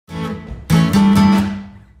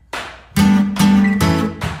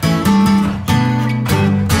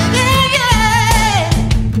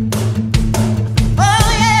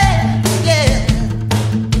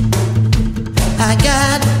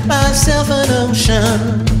motion.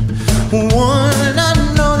 One, I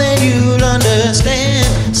know that you'll understand.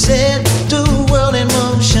 Set the world in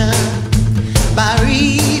motion by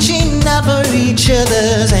reaching out for each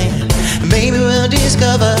other's hand. Maybe we'll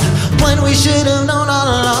discover what we should have known all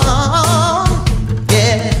along.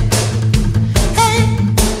 Yeah. Hey.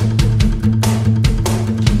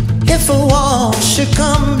 If a wall should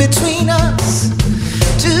come between us,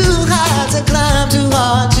 too high to climb, too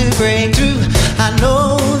hard to break through, I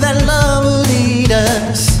know that love will lead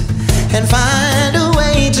us and find a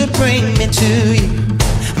way to bring me to you.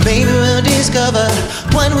 Maybe we'll discover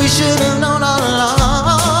what we should have known all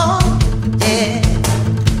along. Yeah.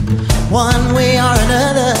 One way or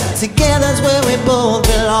another, together's where we both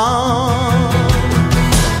belong.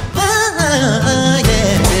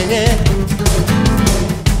 Yeah.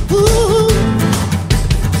 Ooh.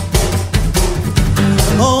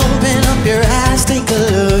 Open up your eyes, take a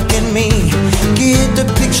look at me. Get the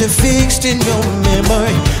picture fixed in your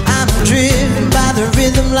memory. I'm driven by the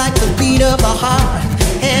rhythm like the beat of a heart,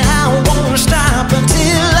 and I won't stop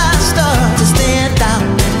until I start to stand out.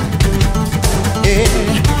 Yeah,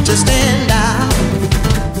 to stand out.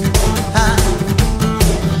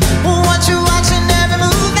 What you watching every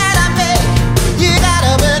move that I make, you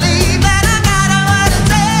gotta believe that I got what to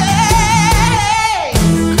say.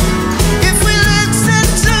 If we listen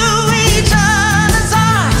to each other's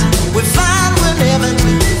hearts, we find we're never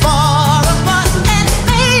too far apart. And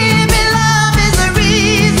maybe love is the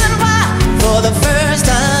reason why, for the first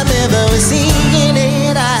time ever, we're seeing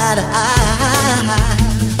it eye to eye.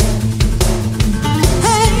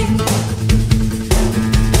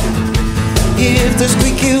 If the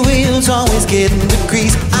squeaky wheels always get in the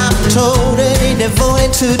grease, I'm totally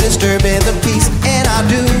devoted to disturbing the peace. And I'll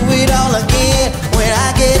do it all again when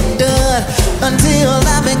I get done, until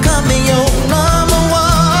I become your number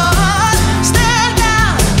one. Stand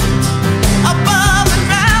down above the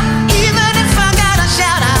ground, even if I gotta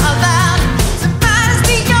shout out loud. Somebody's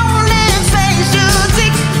the only face you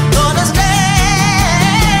see. Gonna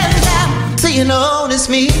stand out till you notice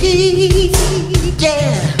me.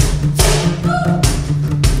 Yeah.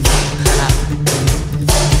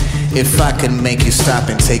 If I could make you stop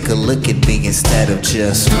and take a look at me instead of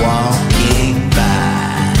just walking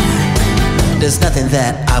by, there's nothing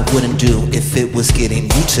that I wouldn't do if it was getting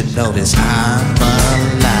you to notice I'm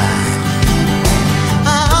alive.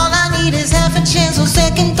 All I need is half a chance, a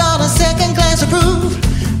second thought, a second glance to prove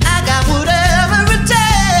I got whatever it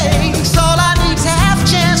takes. All I need is half a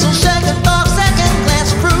chance, a second thought, second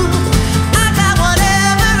glance to prove I got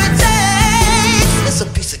whatever it takes. It's a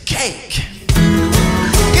piece of cake.